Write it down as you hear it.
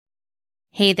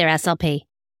Hey there, SLP.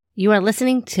 You are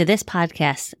listening to this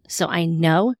podcast, so I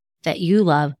know that you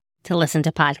love to listen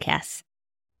to podcasts.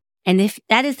 And if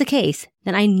that is the case,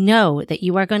 then I know that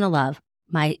you are going to love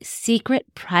my secret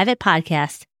private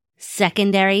podcast,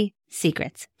 Secondary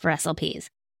Secrets for SLPs.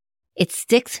 It's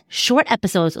 6 short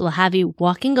episodes that will have you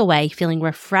walking away feeling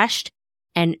refreshed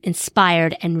and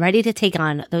inspired and ready to take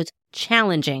on those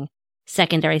challenging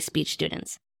secondary speech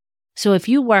students. So if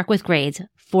you work with grades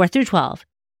 4 through 12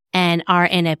 and are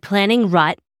in a planning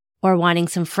rut or wanting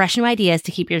some fresh new ideas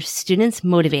to keep your students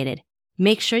motivated,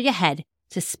 make sure you head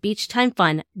to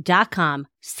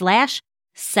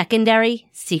speechtimefun.com/secondary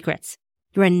secrets.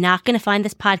 You are not going to find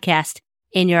this podcast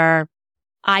in your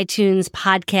iTunes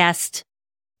podcast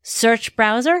search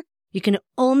browser. You can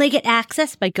only get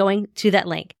access by going to that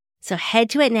link. So head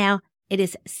to it now. It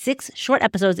is 6 short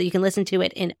episodes that you can listen to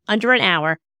it in under an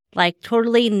hour, like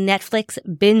totally Netflix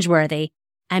binge worthy.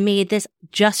 I made this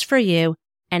just for you,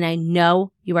 and I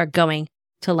know you are going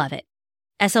to love it.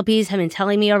 SLPs have been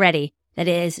telling me already that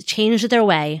it has changed their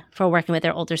way for working with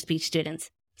their older speech students.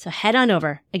 So head on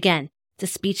over again to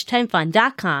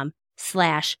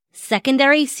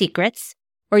speechtimefun.com/secondary secrets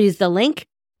or use the link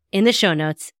in the show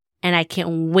notes. And I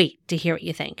can't wait to hear what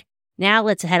you think. Now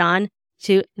let's head on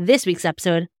to this week's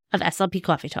episode of SLP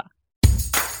Coffee Talk.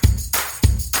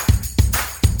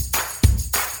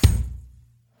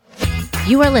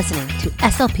 You are listening to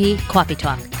SLP Coffee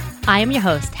Talk. I am your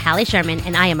host, Hallie Sherman,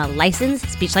 and I am a licensed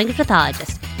speech-language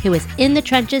pathologist who is in the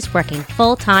trenches working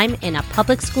full-time in a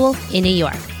public school in New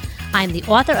York. I am the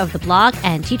author of the blog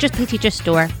and Teachers Pay Teachers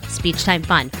store, Speech Time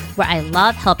Fun, where I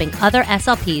love helping other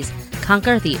SLPs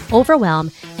conquer the overwhelm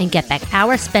and get back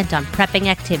hours spent on prepping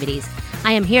activities.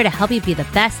 I am here to help you be the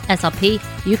best SLP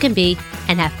you can be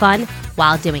and have fun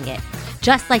while doing it.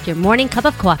 Just like your morning cup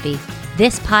of coffee,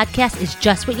 this podcast is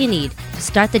just what you need to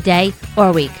start the day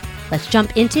or week. Let's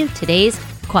jump into today's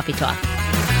Coffee Talk.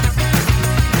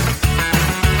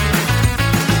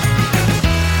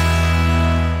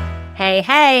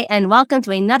 Hey, and welcome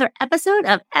to another episode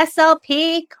of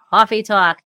SLP Coffee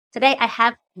Talk. Today, I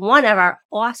have one of our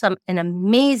awesome and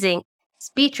amazing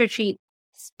speech retreat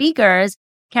speakers,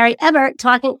 Carrie Ebert,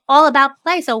 talking all about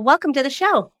play. So welcome to the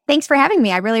show. Thanks for having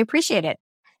me. I really appreciate it.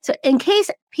 So in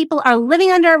case people are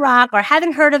living under a rock or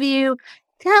haven't heard of you,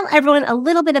 tell everyone a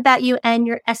little bit about you and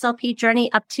your SLP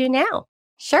journey up to now.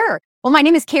 Sure. Well, my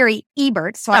name is Carrie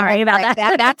Ebert. So Sorry about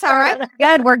that. That's all right.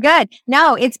 Good. We're good.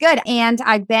 No, it's good. And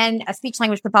I've been a speech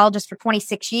language pathologist for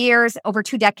 26 years. Over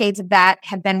 2 decades of that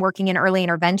have been working in early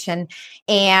intervention.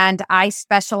 And I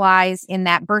specialize in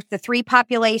that birth to 3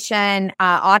 population,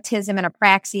 autism and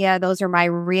apraxia. Those are my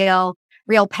real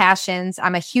passions.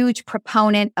 I'm a huge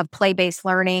proponent of play-based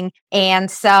learning.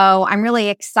 And so I'm really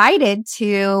excited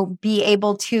to be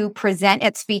able to present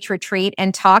at Speech Retreat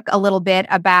and talk a little bit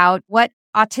about what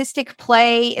autistic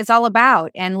play is all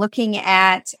about and looking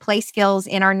at play skills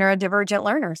in our neurodivergent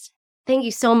learners. Thank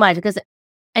you so much, because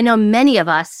I know many of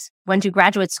us went to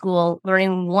graduate school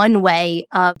learning one way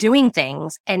of doing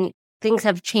things, and things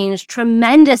have changed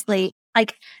tremendously.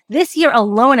 Like this year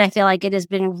alone, I feel like it has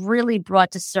been really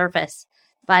brought to surface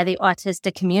by the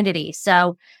autistic community.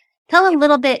 So tell a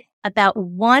little bit about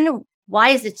why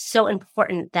is it so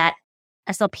important that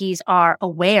SLPs are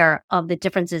aware of the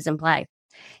differences in play?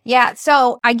 Yeah.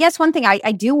 So I guess one thing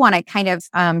I do want to kind of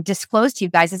disclose to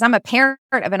you guys is I'm a parent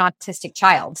of an autistic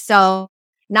child. So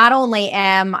not only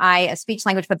am I a speech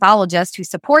language pathologist who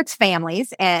supports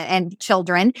families and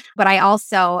children, but I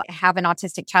also have an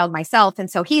autistic child myself. And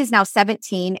so he is now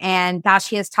 17, and gosh,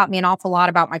 he has taught me an awful lot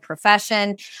about my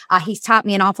profession. He's taught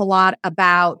me an awful lot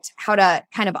about how to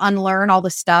kind of unlearn all the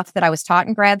stuff that I was taught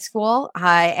in grad school.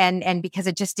 And because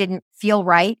it just didn't feel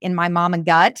right in my mom and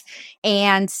gut.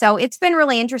 And so it's been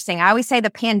really interesting. I always say the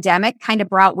pandemic kind of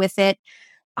brought with it,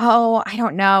 I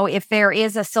don't know if there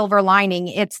is a silver lining.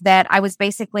 It's that I was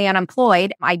basically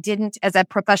unemployed. As a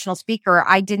professional speaker,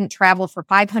 I didn't travel for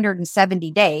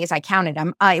 570 days. I counted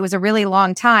them. It was a really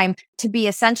long time to be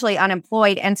essentially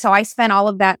unemployed. And so I spent all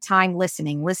of that time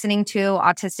listening to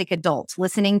autistic adults,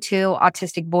 listening to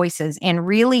autistic voices, and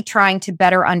really trying to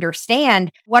better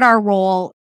understand what our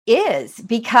role is,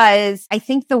 because I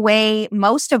think the way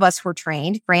most of us were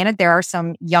trained, granted, there are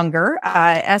some younger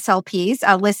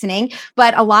SLPs listening,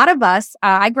 but a lot of us,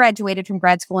 I graduated from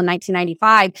grad school in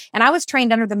 1995, and I was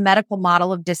trained under the medical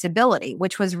model of disability,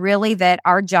 which was really that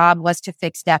our job was to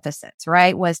fix deficits,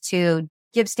 right? Was to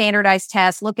give standardized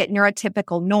tests, look at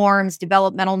neurotypical norms,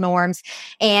 developmental norms,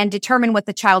 and determine what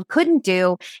the child couldn't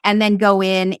do, and then go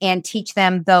in and teach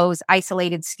them those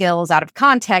isolated skills out of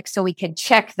context so we could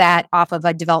check that off of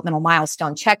a developmental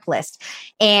milestone checklist.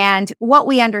 And what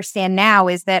we understand now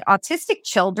is that autistic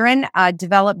children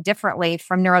develop differently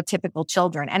from neurotypical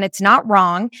children. And it's not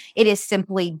wrong. It is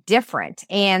simply different.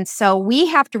 And so we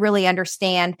have to really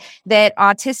understand that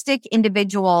autistic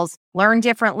individuals learn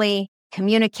differently,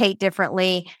 communicate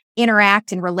differently,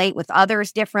 interact and relate with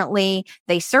others differently.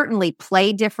 They certainly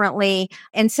play differently.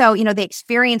 And so, they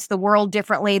experience the world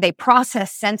differently. They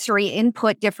process sensory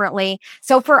input differently.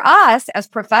 So for us as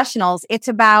professionals, it's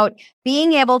about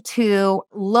being able to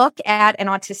look at an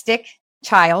autistic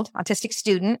child, autistic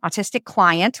student, autistic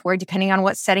client, where depending on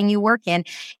what setting you work in,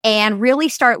 and really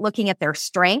start looking at their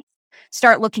strengths,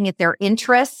 start looking at their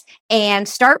interests, and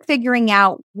start figuring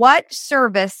out what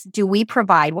service do we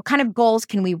provide? What kind of goals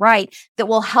can we write that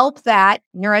will help that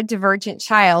neurodivergent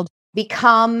child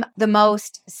become the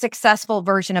most successful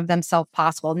version of themselves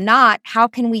possible? Not how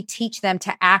can we teach them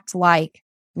to act like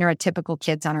neurotypical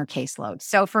kids on our caseload.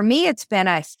 So for me, it's been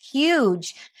a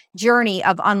huge journey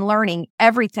of unlearning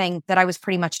everything that I was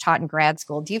pretty much taught in grad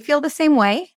school. Do you feel the same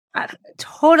way?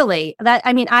 Totally.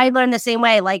 I learned the same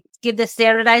way, like give the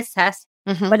standardized test,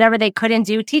 whatever they couldn't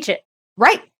do, teach it.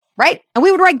 Right. And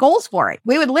we would write goals for it.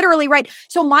 We would literally write.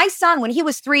 So my son, when he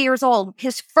was 3 years old,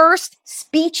 his first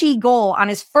speechy goal on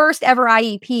his first ever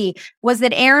IEP was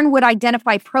that Aaron would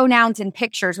identify pronouns in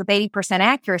pictures with 80%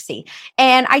 accuracy.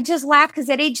 And I just laughed because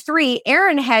at age 3,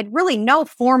 Aaron had really no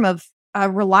form of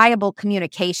reliable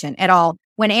communication at all.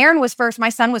 When my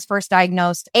son was first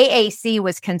diagnosed, AAC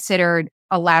was considered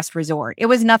a last resort. It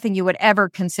was nothing you would ever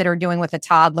consider doing with a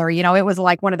toddler. It was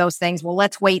like one of those things, well,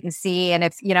 let's wait and see. And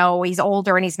if, he's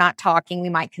older and he's not talking, we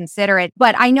might consider it.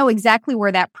 But I know exactly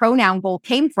where that pronoun goal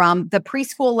came from, the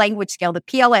preschool language scale, the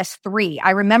PLS-3. I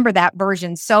remember that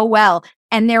version so well.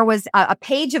 And there was a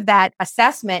page of that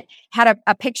assessment had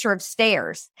a picture of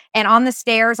stairs. And on the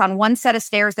stairs, on one set of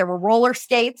stairs, there were roller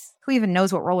skates. Who even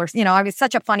knows what rollers, it's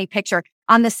such a funny picture.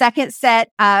 On the second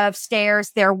set of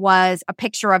stairs, there was a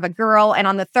picture of a girl. And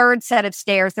on the third set of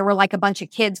stairs, there were like a bunch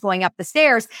of kids going up the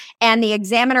stairs. And the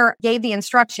examiner gave the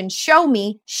instruction, show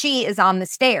me she is on the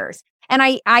stairs. And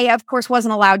I, of course,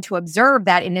 wasn't allowed to observe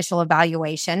that initial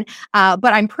evaluation. But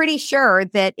I'm pretty sure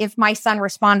that if my son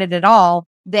responded at all,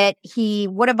 that he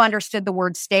would have understood the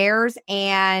word stairs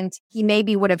and he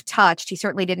maybe would have touched. He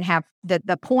certainly didn't have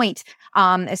the point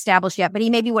established yet, but he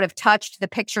maybe would have touched the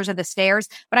pictures of the stairs.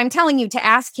 But I'm telling you, to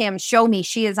ask him, show me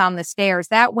she is on the stairs,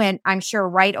 that went, I'm sure,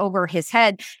 right over his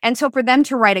head. And so for them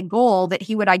to write a goal that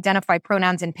he would identify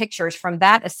pronouns in pictures from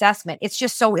that assessment, it's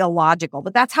just so illogical.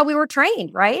 But that's how we were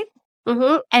trained, right?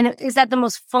 And is that the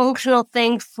most functional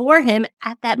thing for him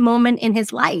at that moment in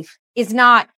his life? Is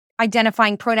not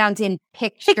identifying pronouns in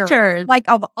pictures, like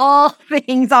of all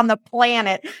things on the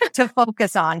planet to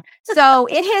focus on. So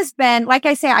it has been, like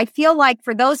I say, I feel like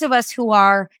for those of us who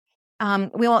are,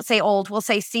 we won't say old, we'll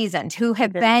say seasoned, who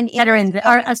have been veterans,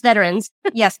 or us veterans.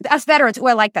 Yes, us veterans. Oh,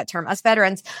 I like that term, us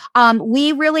veterans.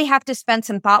 We really have to spend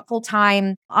some thoughtful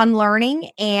time unlearning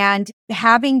and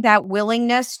having that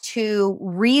willingness to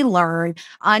relearn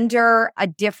under a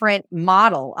different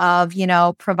model of,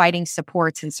 providing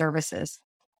supports and services.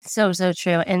 So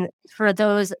true. And for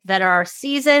those that are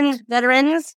seasoned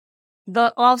veterans,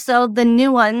 also the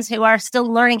new ones who are still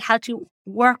learning how to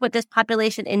work with this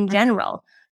population in general.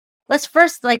 Let's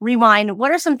first rewind. What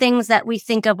are some things that we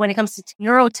think of when it comes to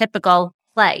neurotypical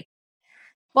play?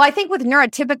 Well, I think with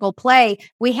neurotypical play,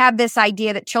 we have this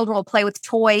idea that children will play with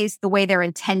toys the way they're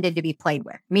intended to be played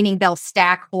with, meaning they'll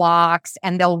stack blocks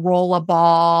and they'll roll a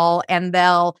ball and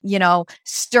they'll,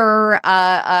 stir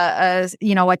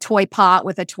a toy pot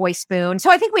with a toy spoon. So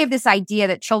I think we have this idea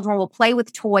that children will play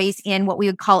with toys in what we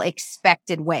would call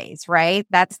expected ways, right?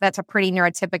 That's a pretty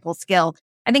neurotypical skill.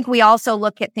 I think we also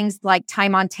look at things like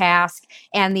time on task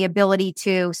and the ability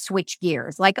to switch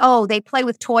gears. Like, they play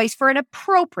with toys for an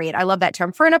appropriate, I love that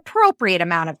term, for an appropriate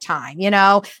amount of time,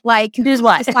 like who's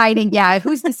what?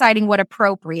 Who's deciding what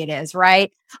appropriate is,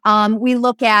 right? We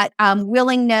look at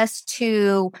willingness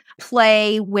to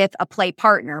play with a play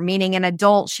partner, meaning an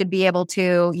adult should be able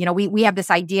to, we have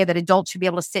this idea that adults should be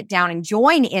able to sit down and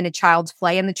join in a child's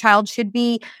play, and the child should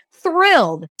be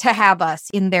thrilled to have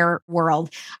us in their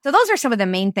world. So those are some of the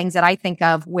main things that I think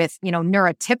of with,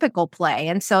 neurotypical play.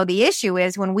 And so the issue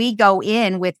is when we go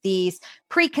in with these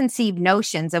preconceived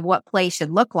notions of what play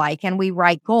should look like, and we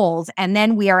write goals, and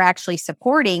then we are actually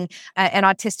supporting an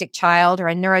autistic child or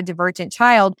a neurodivergent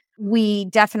child we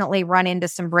definitely run into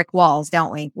some brick walls,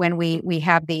 don't we? When we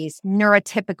have these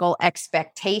neurotypical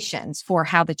expectations for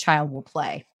how the child will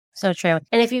play. So true.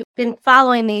 And if you've been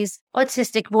following these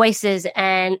autistic voices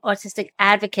and autistic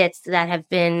advocates that have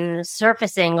been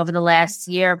surfacing over the last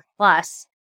year plus,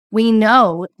 we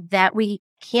know that we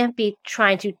can't be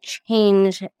trying to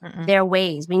change their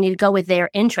ways. We need to go with their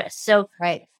interests. So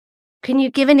right. Can you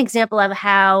give an example of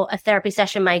how a therapy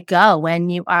session might go when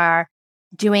you are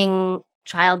doing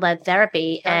child-led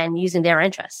therapy and using their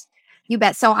interests? You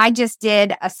bet. So I just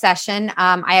did a session.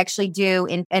 I actually do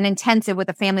an intensive with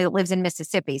a family that lives in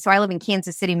Mississippi. So I live in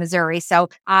Kansas City, Missouri. So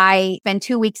I spend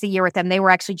 2 weeks a year with them. They were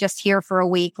actually just here for a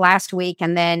week last week.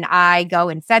 And then I go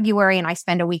in February and I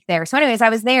spend a week there. So anyways, I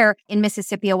was there in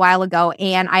Mississippi a while ago,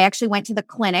 and I actually went to the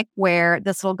clinic where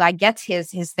this little guy gets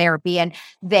his therapy. And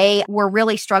they were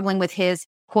really struggling with his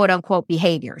quote unquote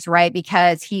behaviors, right?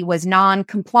 Because he was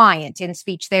non-compliant in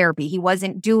speech therapy. He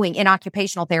wasn't doing in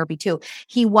occupational therapy too.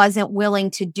 He wasn't willing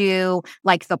to do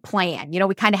like the plan. You know,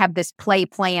 we kind of have this play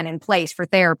plan in place for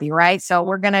therapy, right? So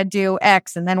we're going to do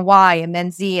X and then Y and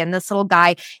then Z. And this little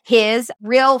guy, his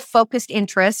real focused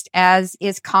interest, as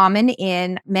is common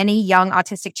in many young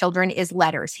autistic children, is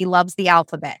letters. He loves the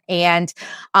alphabet and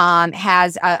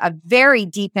has a very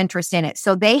deep interest in it.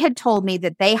 So they had told me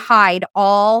that they hide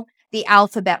all the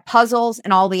alphabet puzzles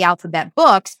and all the alphabet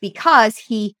books because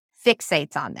he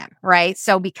fixates on them, right?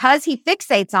 So because he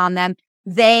fixates on them,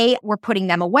 they were putting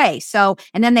them away. So,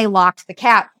 and then they locked the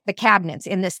cabinets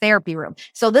in this therapy room.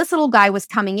 So this little guy was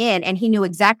coming in and he knew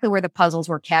exactly where the puzzles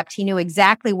were kept. He knew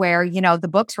exactly where, the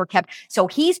books were kept. So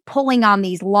he's pulling on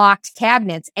these locked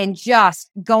cabinets and just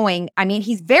going,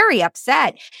 he's very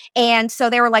upset. And so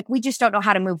they were like, we just don't know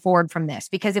how to move forward from this,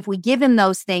 because if we give him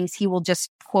those things, he will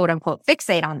just quote unquote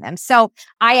fixate on them. So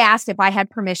I asked if I had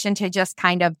permission to just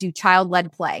kind of do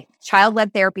child-led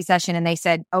therapy session. And they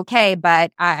said, okay,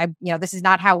 but this is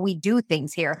not how we do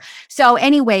things here. So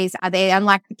anyways, they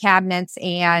unlocked the cabinets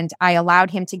and I allowed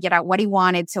him to get out what he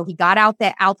wanted. So he got out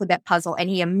that alphabet puzzle and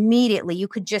he immediately, you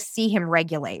could just see him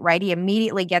regulate, right? He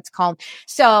immediately gets calm.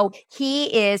 So he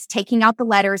is taking out the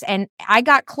letters, and I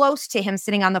got close to him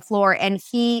sitting on the floor and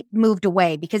he moved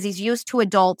away because he's used to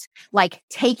adults like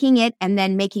taking it and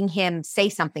then making him say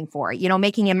something for it,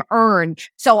 making him earn.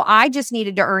 So I just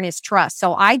needed to earn his trust.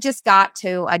 So I just got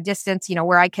to a distance,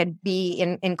 where I could be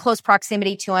in close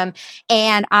proximity to him.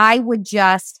 And I would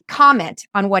just comment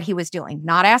on what he was doing,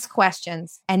 not ask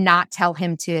questions and not tell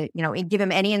him to, give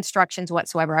him any instructions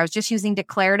whatsoever. I was just using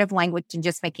declarative language and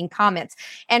just making comments.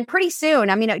 And pretty soon,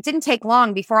 it didn't take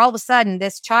long before all of a sudden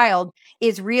this child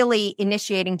is really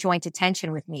initiating joint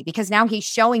attention with me, because now he's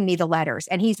showing me the letters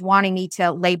and he's wanting me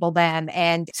to label them.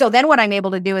 And so then what I'm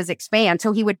able to do is expand.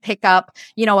 So he would pick up,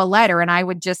 a letter and I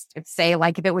would just say,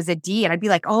 like, if it was a D, and I'd be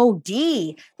like, oh,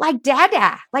 D, like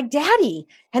dada, like daddy.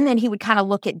 And then he would kind of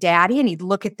look at daddy and he'd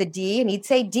look at the D and he'd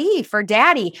say D for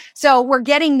daddy. So we're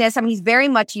getting this. He's very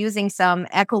much using some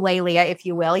echolalia, if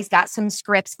you will. He's got some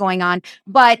scripts going on,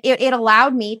 but it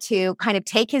allowed me to kind of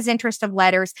take his interest of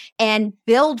letters and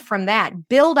build from that,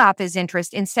 build off his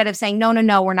interest instead of saying,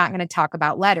 no, we're not going to talk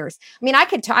about letters.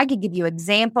 I could give you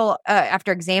example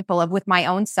after example of with my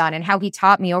own son and how he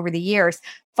taught me over the years.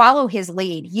 Follow his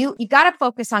lead. You got to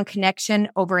focus on connection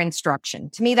over instruction.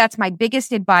 To me, that's my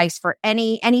biggest advice for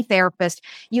any therapist.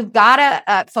 You've got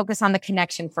to focus on the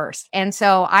connection first. And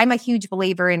so I'm a huge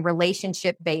believer in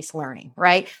relationship-based learning,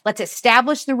 right? Let's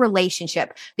establish the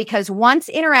relationship, because once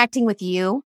interacting with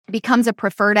you becomes a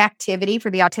preferred activity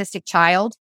for the autistic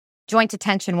child, joint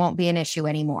attention won't be an issue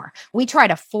anymore. We try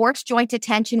to force joint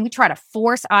attention. We try to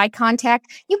force eye contact.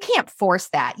 You can't force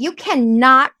that. You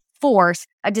cannot force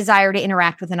a desire to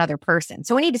interact with another person.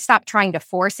 So we need to stop trying to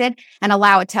force it and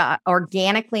allow it to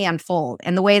organically unfold.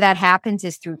 And the way that happens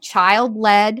is through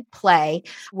child-led play,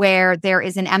 where there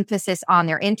is an emphasis on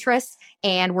their interests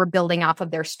and we're building off of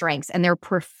their strengths and their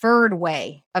preferred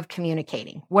way of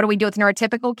communicating. What do we do with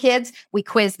neurotypical kids? We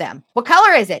quiz them. What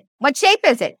color is it? What shape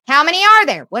is it? How many are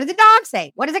there? What does a dog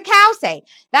say? What does a cow say?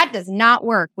 That does not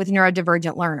work with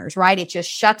neurodivergent learners, right? It just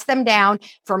shuts them down.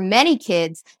 For many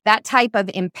kids, that type of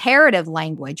imperative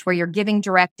language where you're giving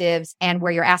directives and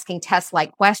where you're asking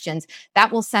test-like questions,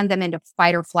 that will send them into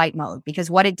fight or flight mode, because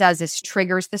what it does is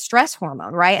triggers the stress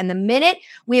hormone, right? And the minute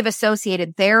we have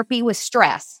associated therapy with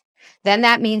stress, then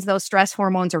that means those stress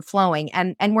hormones are flowing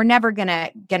and we're never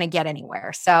gonna get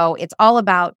anywhere. So it's all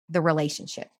about the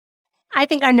relationship. I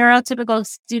think our neurotypical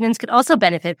students could also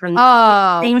benefit from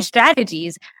the same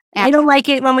strategies. I don't like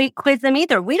it when we quiz them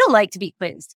either. We don't like to be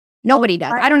quizzed. Nobody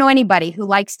does. I don't know anybody who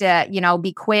likes to,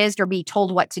 be quizzed or be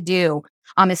told what to do,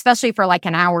 especially for like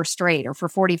an hour straight or for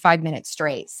 45 minutes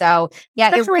straight. So yeah,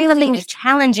 especially when something is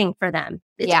challenging for them.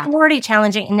 It's already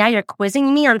challenging, and now you're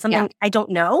quizzing me on something I don't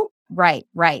know. Right.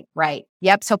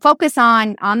 Yep. So focus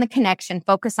on the connection,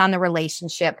 focus on the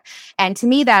relationship. And to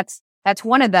me, that's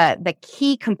one of the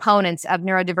key components of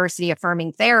neurodiversity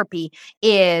affirming therapy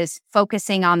is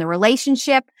focusing on the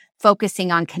relationship,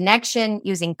 focusing on connection,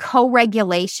 using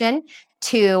co-regulation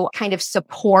to kind of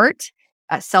support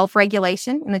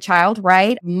self-regulation in the child,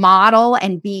 right? Model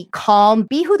and be calm.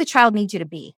 Be who the child needs you to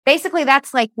be. Basically,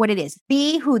 that's like what it is.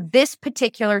 Be who this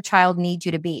particular child needs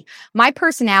you to be. My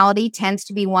personality tends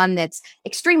to be one that's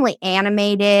extremely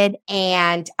animated,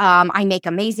 and I make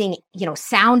amazing,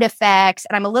 sound effects,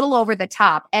 and I'm a little over the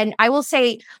top. And I will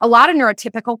say a lot of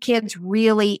neurotypical kids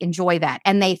really enjoy that,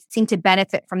 and they seem to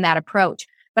benefit from that approach.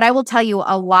 But I will tell you,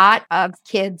 a lot of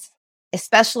kids,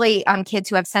 especially kids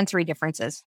who have sensory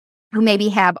differences, who maybe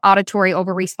have auditory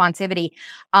overresponsivity,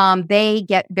 they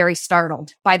get very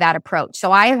startled by that approach.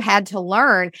 So I have had to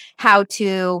learn how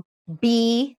to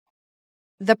be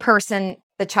the person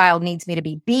the child needs me to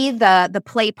be the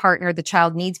play partner the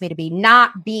child needs me to be,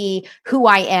 not be who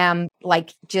I am,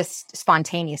 like just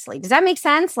spontaneously. Does that make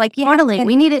sense? Like, totally.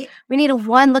 We need to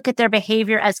one, look at their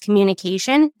behavior as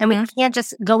communication, and we can't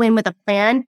just go in with a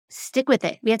plan, stick with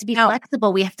it. We have to be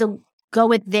flexible. We have to go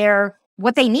with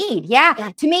what they need.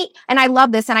 Yeah. To me, and I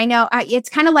love this. And I know it's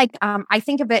kind of like, I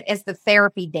think of it as the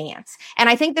therapy dance. And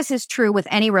I think this is true with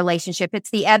any relationship. It's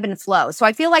the ebb and flow. So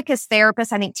I feel like as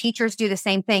therapists, I think teachers do the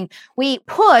same thing. We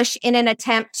push in an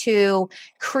attempt to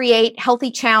create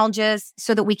healthy challenges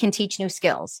so that we can teach new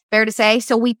skills. Fair to say?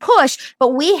 So we push, but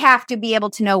we have to be able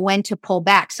to know when to pull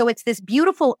back. So it's this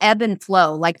beautiful ebb and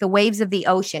flow, like the waves of the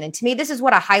ocean. And to me, this is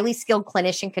what a highly skilled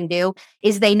clinician can do,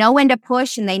 is they know when to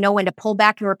push and they know when to pull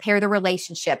back and repair the relationship.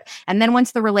 And then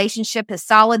once the relationship is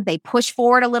solid, they push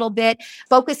forward a little bit,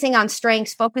 focusing on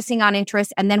strengths, focusing on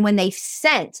interests. And then when they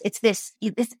sense,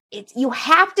 you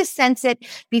have to sense it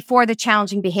before the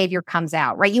challenging behavior comes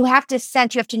out, right? You have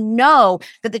to know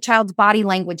that the child's body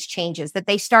language changes, that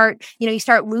they start, you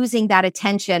start losing that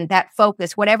attention, that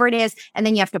focus, whatever it is. And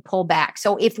then you have to pull back.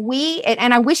 So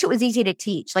and I wish it was easy to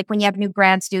teach, like when you have new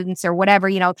grad students or whatever,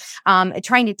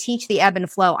 trying to teach the ebb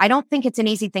and flow. I don't think it's an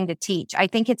easy thing to teach. I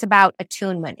think it's about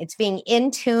attunement. It's being in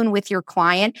tune with your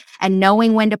client and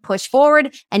knowing when to push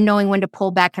forward and knowing when to pull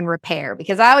back and repair.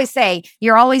 Because I always say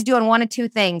you're always doing one of two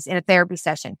things in a therapy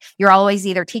session. You're always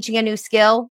either teaching a new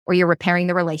skill or you're repairing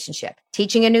the relationship.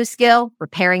 Teaching a new skill,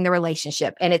 repairing the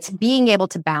relationship. And it's being able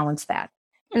to balance that.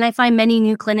 And I find many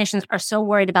new clinicians are so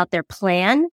worried about their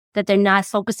plan that they're not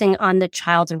focusing on the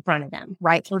child in front of them,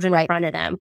 right? Children in front of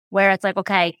them, where it's like,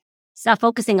 okay, stop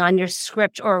focusing on your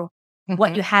script or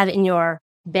what you have in your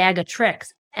bag of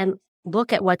tricks and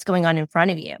look at what's going on in front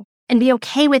of you and be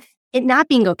okay with it not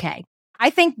being okay. I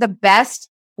think the best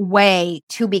way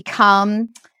to become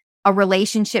a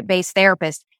relationship-based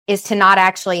therapist is to not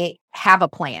actually have a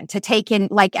plan, to take in,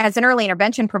 like as an early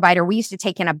intervention provider, we used to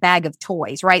take in a bag of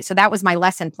toys, right? So that was my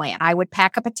lesson plan. I would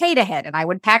pack a potato head and I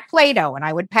would pack Play-Doh and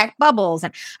I would pack bubbles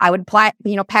and I would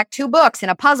pack 2 books and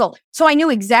a puzzle. So I knew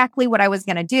exactly what I was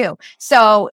going to do.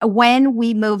 So when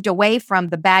we moved away from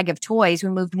the bag of toys, we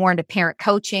moved more into parent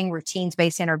coaching,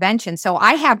 routines-based intervention. So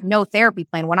I have no therapy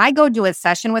plan. When I go do a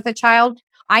session with a child,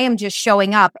 I am just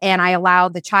showing up and I allow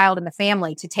the child and the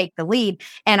family to take the lead.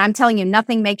 And I'm telling you,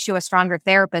 nothing makes you a stronger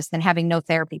therapist than having no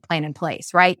therapy plan in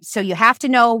place, right? So you have to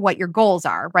know what your goals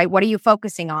are, right? What are you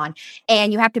focusing on?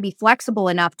 And you have to be flexible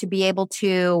enough to be able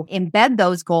to embed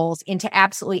those goals into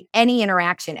absolutely any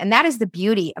interaction. And that is the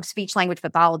beauty of speech language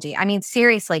pathology. I mean,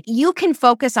 seriously, you can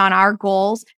focus on our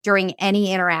goals during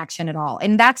any interaction at all.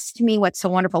 And that's, to me, what's so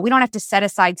wonderful. We don't have to set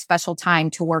aside special time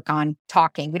to work on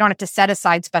talking. We don't have to set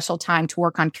aside special time to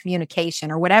work on communication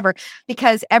or whatever,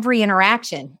 because every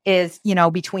interaction is,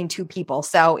 between two people.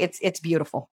 So it's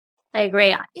beautiful. I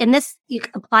agree. And this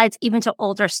applies even to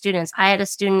older students. I had a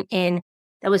student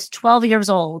that was 12 years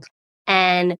old,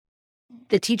 and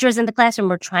the teachers in the classroom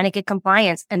were trying to get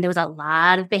compliance, and there was a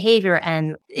lot of behavior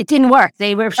and it didn't work.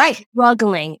 They were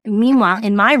struggling. Meanwhile,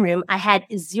 in my room, I had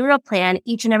zero plan.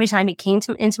 Each and every time he came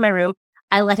into my room,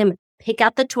 I let him pick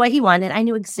out the toy he wanted. I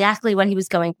knew exactly what he was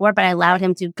going for, but I allowed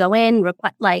him to go in,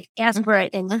 ask for it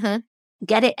and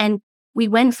get it. And we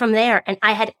went from there. And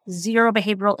I had zero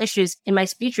behavioral issues in my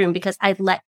speech room because I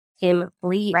let him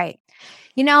lead. Right.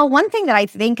 One thing that I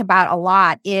think about a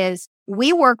lot is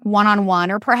we work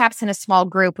one-on-one or perhaps in a small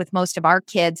group with most of our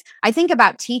kids. I think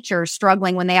about teachers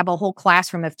struggling when they have a whole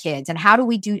classroom of kids. And how do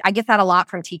we do, I get that a lot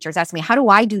from teachers asking me, how do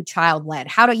I do child-led?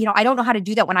 I don't know how to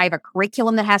do that when I have a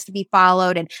curriculum that has to be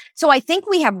followed. And so I think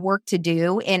we have work to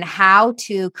do in how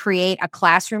to create a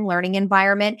classroom learning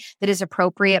environment that is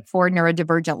appropriate for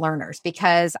neurodivergent learners,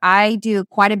 because I do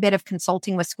quite a bit of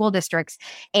consulting with school districts,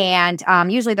 and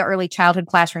usually the early childhood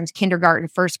classrooms, kindergarten,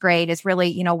 first grade is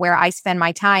really, where I spend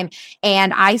my time.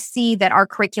 And I see that our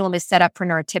curriculum is set up for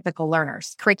neurotypical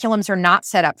learners. Curriculums are not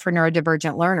set up for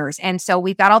neurodivergent learners. And so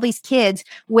we've got all these kids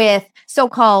with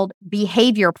so-called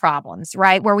behavior problems,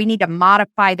 right? Where we need to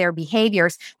modify their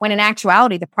behaviors, when in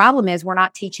actuality, the problem is we're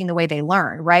not teaching the way they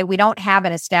learn, right? We don't have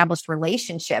an established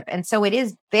relationship. And so it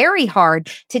is very hard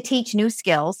to teach new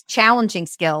skills, challenging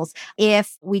skills,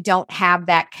 if we don't have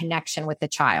that connection with the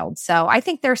child. So I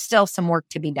think there's still some work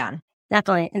to be done.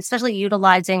 Definitely. And especially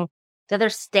utilizing the other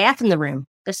staff in the room.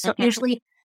 There's usually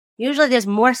there's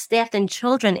more staff than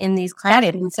children in these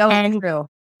classes. That is so true.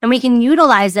 And we can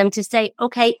utilize them to say,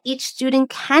 okay, each student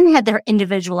can have their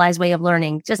individualized way of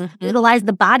learning. Just utilize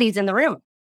the bodies in the room.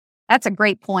 That's a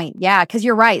great point. Yeah, because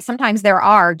you're right. Sometimes there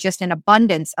are just an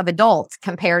abundance of adults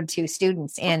compared to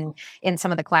students in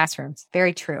some of the classrooms.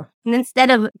 Very true. And instead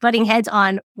of butting heads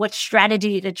on what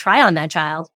strategy to try on that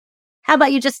child, how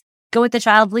about you just go with the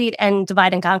child lead and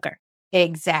divide and conquer?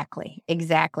 Exactly.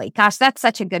 Gosh, that's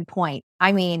such a good point.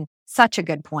 I mean, such a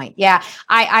good point. Yeah.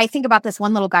 I think about this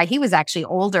one little guy. He was actually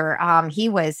older. He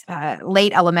was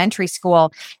late elementary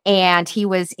school, and he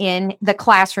was in the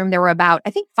classroom. There were about,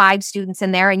 I think, 5 students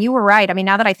in there. And you were right. I mean,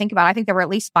 now that I think about it, I think there were at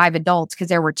least 5 adults, because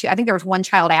there were 2. I think there was 1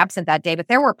 child absent that day, but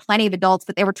there were plenty of adults.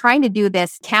 But they were trying to do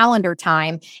this calendar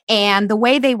time. And the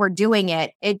way they were doing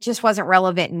it, it just wasn't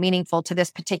relevant and meaningful to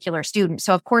this particular student.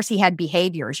 So, of course, he had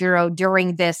behaviors,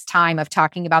 during this time of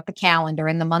talking about the calendar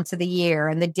and the months of the year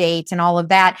and the dates and all of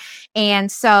that.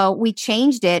 And so we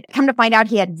changed it. Come to find out,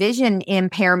 he had vision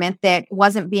impairment that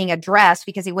wasn't being addressed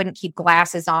because he wouldn't keep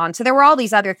glasses on. So there were all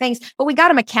these other things, but we got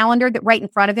him a calendar that right in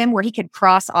front of him where he could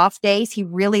cross off days. He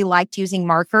really liked using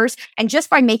markers. And just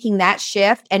by making that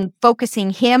shift and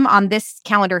focusing him on this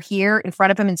calendar here in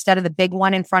front of him instead of the big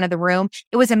one in front of the room,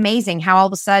 it was amazing how all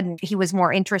of a sudden he was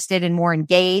more interested and more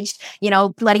engaged,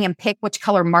 letting him pick which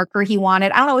color marker he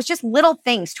wanted. I don't know. It was just little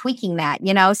things, tweaking that,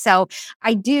 So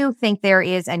I do think there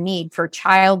is a need for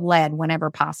child-led whenever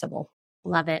possible.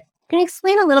 Love it. Can you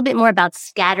explain a little bit more about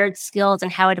scattered skills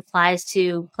and how it applies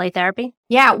to play therapy?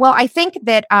 Yeah, well, I think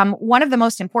that one of the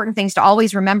most important things to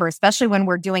always remember, especially when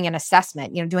we're doing an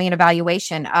assessment, doing an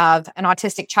evaluation of an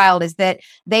autistic child, is that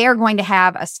they are going to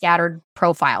have a scattered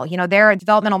profile. Their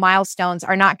developmental milestones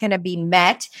are not going to be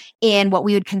met in what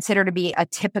we would consider to be a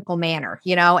typical manner,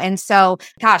 And so,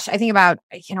 gosh, I think about,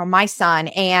 my son,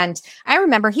 and I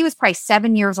remember he was probably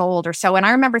 7 years old or so. And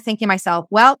I remember thinking to myself,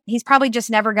 well, he's probably just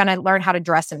never going to learn how to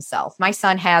dress himself. My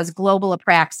son has global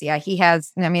apraxia. He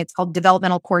has, it's called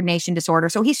developmental coordination disorder.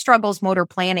 So he struggles motor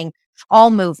planning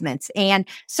all movements. And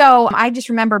so I just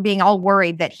remember being all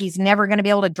worried that he's never going to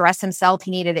be able to dress himself. He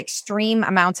needed extreme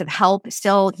amounts of help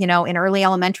still, in early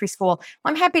elementary school. Well,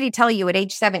 I'm happy to tell you at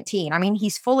age 17,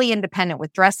 he's fully independent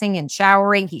with dressing and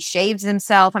showering. He shaves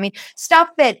himself. Stuff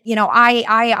that,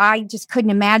 I just couldn't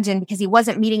imagine because he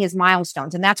wasn't meeting his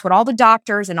milestones. And that's what all the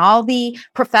doctors and all the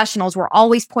professionals were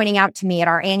always pointing out to me at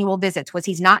our annual visits was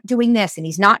he's not doing this and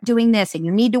he's not doing this and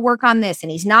you need to work on this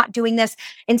and he's not doing this.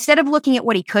 Instead of looking at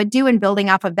what he could do and building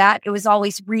off of that, it was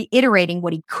always reiterating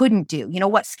what he couldn't do,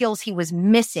 what skills he was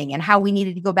missing and how we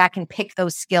needed to go back and pick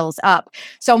those skills up.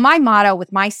 So my motto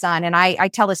with my son, and I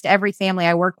tell this to every family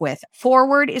I work with,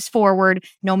 forward is forward,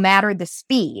 no matter the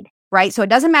speed. Right. So it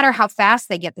doesn't matter how fast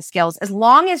they get the skills. As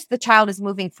long as the child is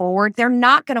moving forward, they're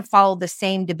not going to follow the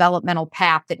same developmental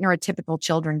path that neurotypical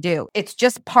children do. It's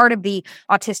just part of the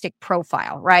autistic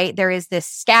profile, right? There is this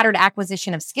scattered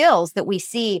acquisition of skills that we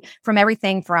see from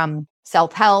everything from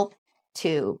self-help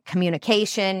to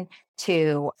communication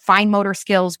to fine motor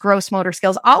skills, gross motor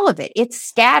skills, all of it. It's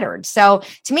scattered. So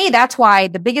to me, that's why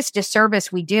the biggest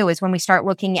disservice we do is when we start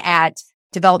looking at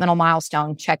developmental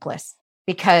milestone checklists,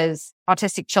 because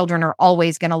autistic children are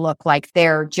always going to look like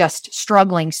they're just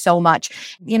struggling so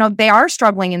much. They are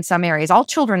struggling in some areas. All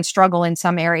children struggle in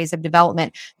some areas of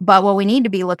development. But what we need to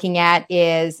be looking at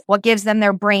is what gives them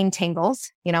their brain tingles.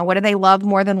 What do they love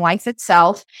more than life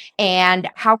itself? And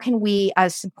how can we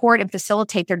support and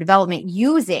facilitate their development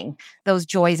using those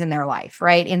joys in their life,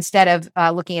 right? Instead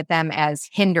of looking at them as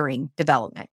hindering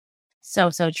development. So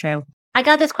true. I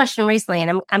got this question recently,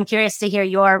 and I'm curious to hear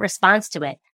your response to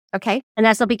it. Okay. And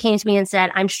that's somebody came to me and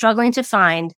said, I'm struggling to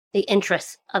find the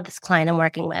interests of this client I'm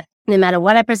working with. No matter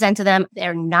what I present to them,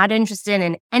 they're not interested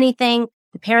in anything.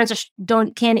 The parents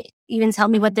can't even tell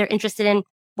me what they're interested in.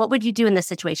 What would you do in this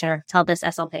situation, or tell this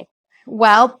SLP?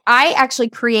 Well, I actually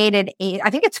created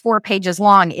I think it's 4 pages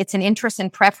long. It's an interest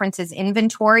and preferences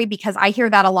inventory, because I hear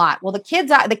that a lot. Well, the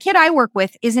kid I work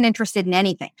with isn't interested in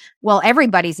anything. Well,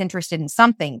 everybody's interested in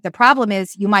something. The problem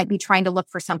is you might be trying to look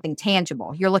for something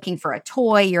tangible. You're looking for a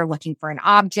toy, you're looking for an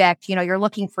object, you're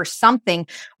looking for something.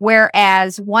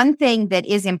 Whereas one thing that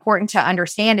is important to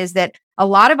understand is that a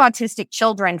lot of autistic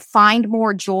children find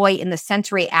more joy in the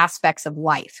sensory aspects of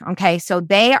life. Okay. So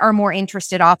they are more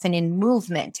interested often in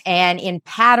movement and in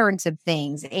patterns of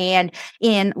things. And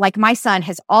like my son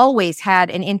has always had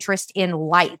an interest in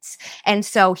lights. And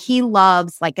so he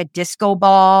loves like a disco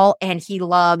ball, and he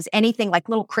loves anything like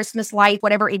little Christmas lights,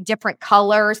 whatever, in different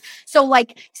colors. So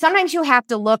like sometimes you have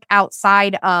to look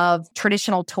outside of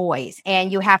traditional toys,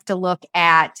 and you have to look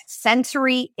at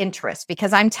sensory interest,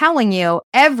 because I'm telling you,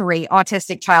 every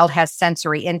autistic child has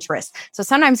sensory interest. So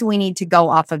sometimes we need to go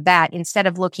off of that instead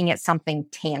of looking at something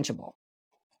tangible.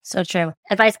 So true.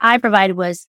 Advice I provided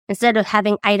was, instead of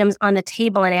having items on the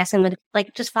table and asking them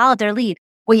to just follow their lead.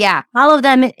 Well, yeah. Follow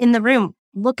them in the room.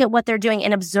 Look at what they're doing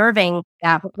and observing.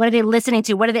 Yeah. What are they listening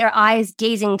to? What are their eyes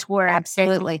gazing toward?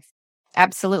 Absolutely.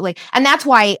 Absolutely. And that's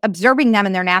why observing them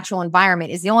in their natural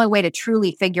environment is the only way to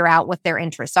truly figure out what their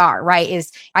interests are, right?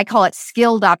 I call it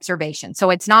skilled observation. So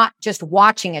it's not just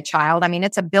watching a child. I mean,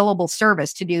 it's a billable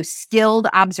service to do skilled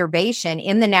observation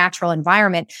in the natural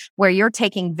environment, where you're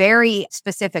taking very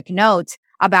specific notes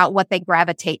about what they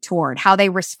gravitate toward, how they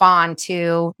respond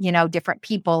to, different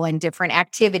people and different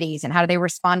activities, and how do they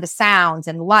respond to sounds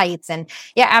and lights. And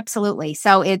yeah, absolutely.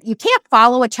 So you can't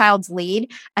follow a child's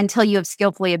lead until you have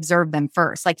skillfully observed them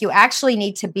first. Like, you actually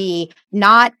need to be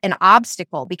not an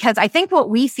obstacle, because I think what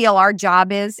we feel our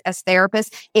job is as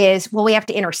therapists is, well, we have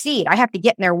to intercede. I have to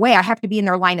get in their way. I have to be in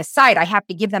their line of sight. I have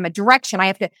to give them a direction.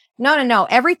 No.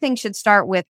 Everything should start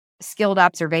with skilled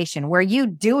observation, where you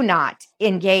do not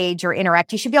engage or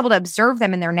interact. You should be able to observe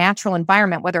them in their natural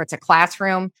environment, whether it's a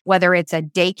classroom, whether it's a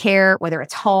daycare, whether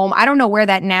it's home. I don't know where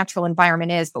that natural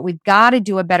environment is, but we've got to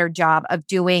do a better job of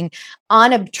doing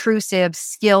unobtrusive,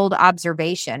 skilled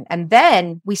observation. And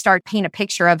then we start paint a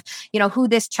picture of, who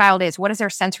this child is. What does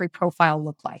their sensory profile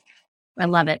look like? I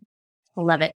love it.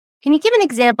 Can you give an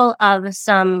example of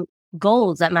some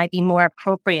goals that might be more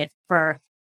appropriate for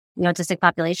the autistic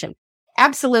population?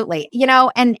 Absolutely.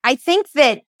 And I think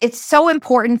that it's so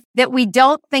important that we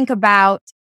don't think about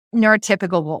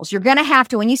neurotypical goals. You're going to have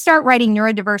to, when you start writing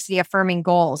neurodiversity affirming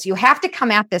goals, you have to come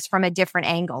at this from a different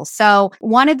angle. So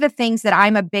one of the things that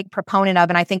I'm a big proponent of,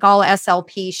 and I think all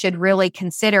SLP should really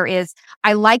consider, is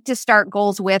I like to start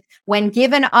goals with, when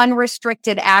given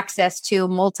unrestricted access to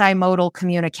multimodal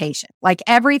communication. Like,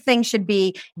 everything should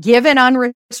be given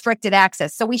unrestricted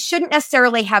access. So we shouldn't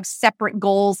necessarily have separate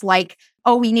goals like,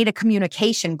 oh, we need a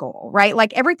communication goal, right?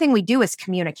 Like, everything we do is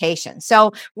communication.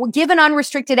 So we're given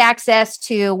unrestricted access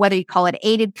to, whether you call it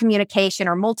aided communication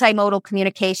or multimodal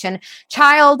communication.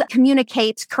 Child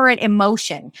communicates current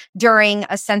emotion during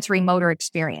a sensory motor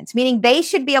experience, meaning they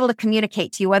should be able to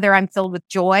communicate to you whether I'm filled with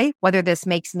joy, whether this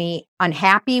makes me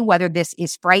unhappy, whether this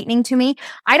is frightening to me.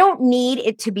 I don't need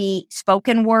it to be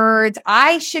spoken words.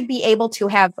 I should be able to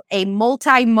have a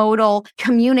multimodal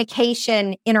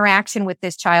communication interaction with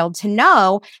this child to know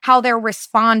how they're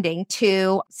responding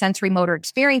to sensory motor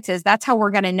experiences. That's how we're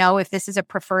going to know if this is a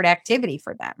preferred activity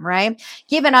for them, right?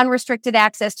 Given unrestricted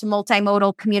access to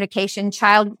multimodal communication,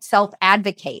 child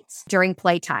self-advocates during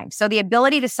playtime. So the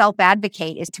ability to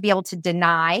self-advocate is to be able to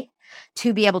deny,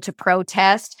 to be able to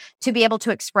protest, to be able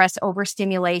to express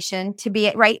overstimulation, to be,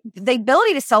 right? The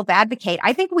ability to self-advocate.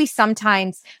 I think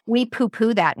we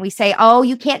poo-poo that, and we say, oh,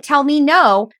 you can't tell me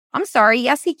no. I'm sorry.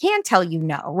 Yes, he can tell you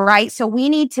no, right? So we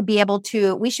need to be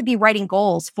we should be writing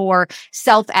goals for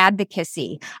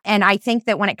self-advocacy. And I think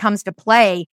that when it comes to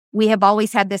play, we have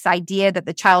always had this idea that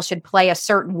the child should play a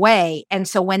certain way. And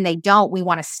so when they don't, we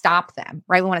want to stop them,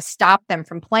 right? We want to stop them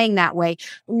from playing that way.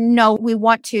 No, we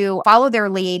want to follow their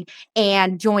lead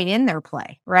and join in their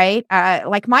play, right?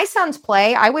 Like my son's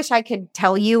play, I wish I could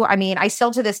tell you. I mean, I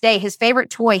still to this day, his favorite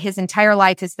toy his entire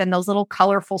life has been those little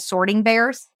colorful sorting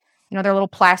bears. They're little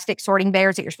plastic sorting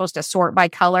bears that you're supposed to sort by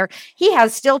color. He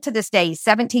has still to this day, he's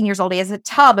 17 years old. He has a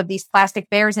tub of these plastic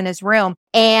bears in his room,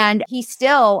 and he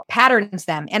still patterns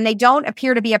them. And they don't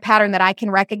appear to be a pattern that I can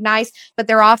recognize, but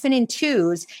they're often in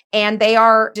twos, and they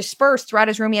are dispersed throughout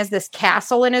his room. He has this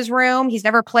castle in his room. He's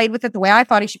never played with it the way I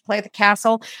thought he should play with the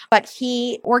castle, but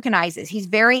he organizes. He's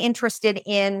very interested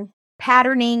in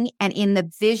patterning and in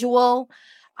the visual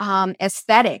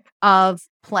aesthetic of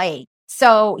play.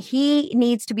 So he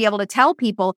needs to be able to tell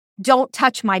people, don't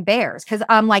touch my bears. Because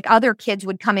like other kids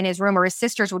would come in his room or his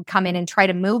sisters would come in and try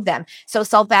to move them. So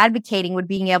self-advocating would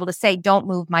being able to say, don't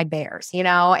move my bears,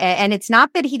 and it's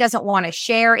not that he doesn't want to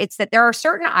share. It's that there are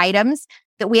certain items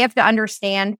that we have to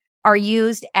understand are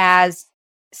used as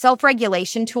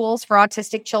self-regulation tools for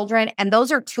autistic children. And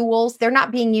those are tools, they're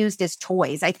not being used as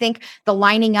toys. I think the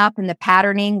lining up and the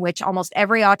patterning, which almost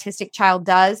every autistic child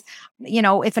does,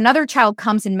 if another child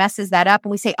comes and messes that up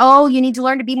and we say, oh, you need to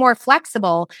learn to be more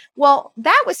flexible. Well,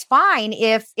 that was fine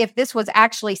if this was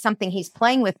actually something he's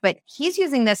playing with, but he's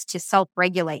using this to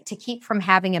self-regulate, to keep from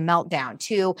having a meltdown,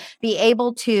 to be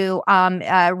able to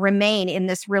remain in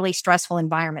this really stressful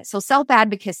environment. So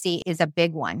self-advocacy is a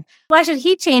big one. Why should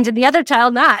he change and the other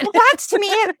child not? Well, that's to me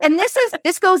it. And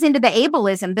this goes into the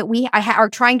ableism that we are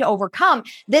trying to overcome.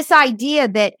 This idea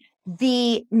that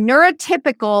the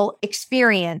neurotypical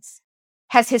experience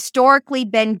has historically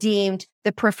been deemed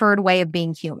the preferred way of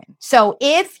being human. So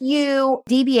if you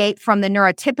deviate from the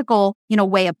neurotypical,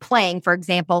 way of playing, for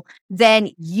example,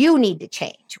 then you need to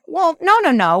change. Well,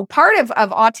 no. Part of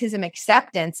autism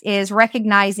acceptance is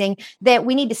recognizing that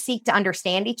we need to seek to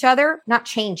understand each other, not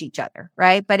change each other,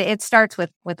 right? But it starts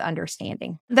with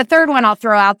understanding. The third one I'll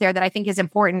throw out there that I think is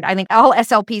important, I think all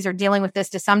SLPs are dealing with this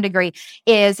to some degree,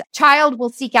 is child will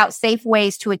seek out safe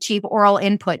ways to achieve oral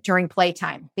input during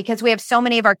playtime, because we have so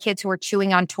many of our kids who are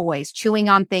chewing on toys, chewing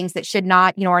on things that should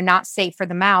not, are not safe for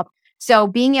the mouth. So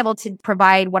being able to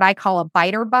provide what I call a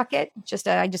biter bucket,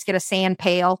 I just get a sand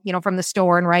pail, from the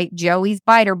store and write Joey's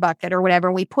biter bucket or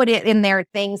whatever. We put it in there,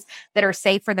 things that are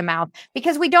safe for the mouth,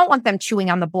 because we don't want them chewing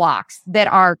on the blocks that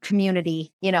are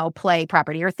community, play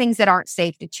property or things that aren't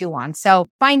safe to chew on. So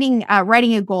writing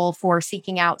a goal for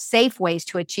seeking out safe ways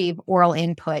to achieve oral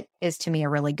input is to me a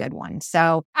really good one.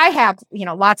 So I have,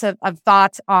 lots of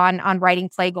thoughts on writing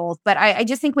play goals, but I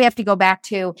just think we have to go back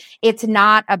to, it's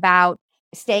not about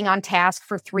staying on task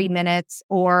for 3 minutes,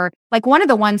 or like one of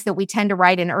the ones that we tend to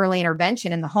write in early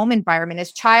intervention in the home environment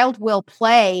is child will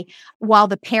play while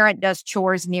the parent does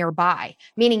chores nearby,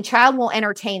 meaning child will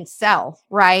entertain self,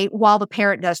 right, while the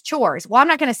parent does chores. Well, I'm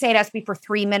not going to say it has to be for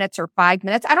 3 minutes or 5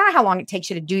 minutes. I don't know how long it takes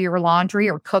you to do your laundry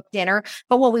or cook dinner,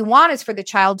 but what we want is for the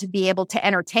child to be able to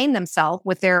entertain themselves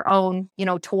with their own,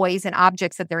 toys and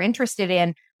objects that they're interested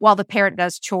in while the parent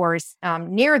does chores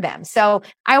near them. So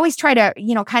I always try to,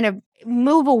 kind of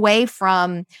move away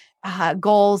from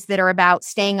goals that are about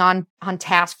staying on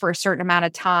task for a certain amount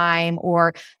of time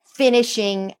or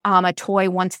finishing a toy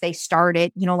once they start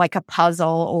it, like a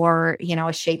puzzle or,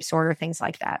 a shape sort or things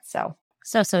like that. So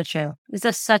true. This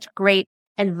is such great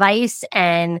advice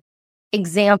and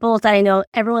examples that I know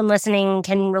everyone listening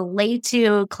can relate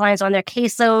to, clients on their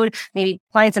caseload, maybe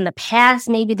clients in the past,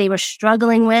 maybe they were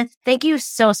struggling with. Thank you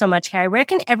so much, Carrie. Where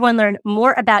can everyone learn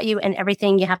more about you and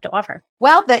everything you have to offer?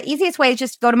 Well, the easiest way is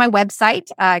just go to my website,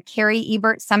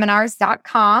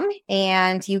 CarrieEbertSeminars.com,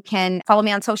 and you can follow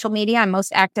me on social media. I'm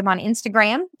most active on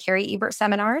Instagram, Carrie Ebert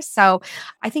Seminars. So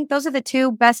I think those are the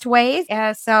two best ways.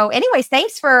 So anyways,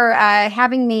 thanks for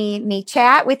having me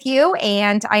chat with you,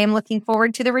 and I am looking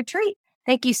forward to the retreat.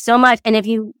 Thank you so much. And if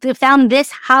you found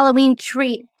this Halloween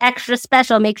treat extra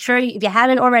special, make sure if you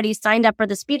haven't already signed up for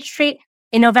the speech treat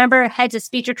in November, head to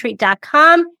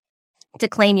speechretreat.com to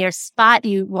claim your spot.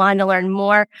 You want to learn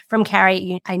more from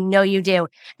Carrie. I know you do.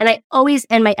 And I always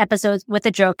end my episodes with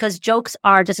a joke, because jokes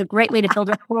are just a great way to build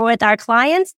rapport with our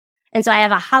clients. And so I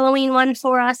have a Halloween one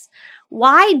for us.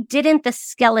 Why didn't the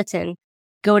skeleton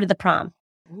go to the prom?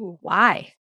 Ooh,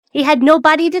 why? He had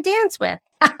nobody to dance with.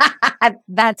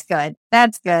 That's good.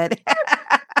 That's good.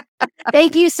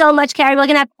 Thank you so much, Carrie. We're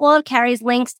going to have all of Carrie's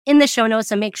links in the show notes,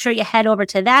 so make sure you head over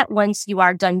to that once you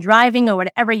are done driving or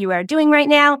whatever you are doing right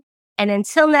now. And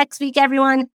until next week,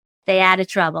 everyone, stay out of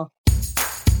trouble.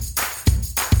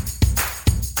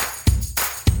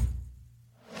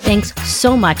 Thanks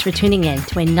so much for tuning in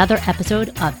to another episode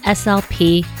of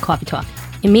SLP Coffee Talk.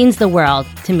 It means the world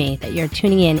to me that you're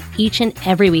tuning in each and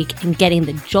every week and getting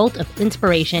the jolt of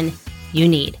inspiration you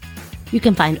need. You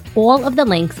can find all of the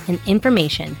links and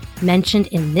information mentioned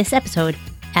in this episode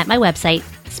at my website,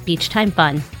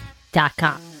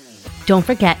 speechtimefun.com. Don't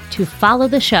forget to follow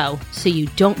the show so you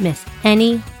don't miss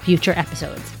any future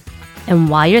episodes. And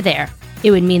while you're there,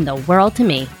 it would mean the world to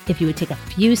me if you would take a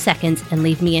few seconds and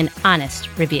leave me an honest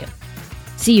review.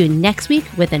 See you next week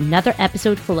with another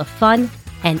episode full of fun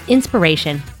and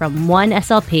inspiration from one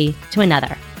SLP to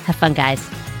another. Have fun, guys.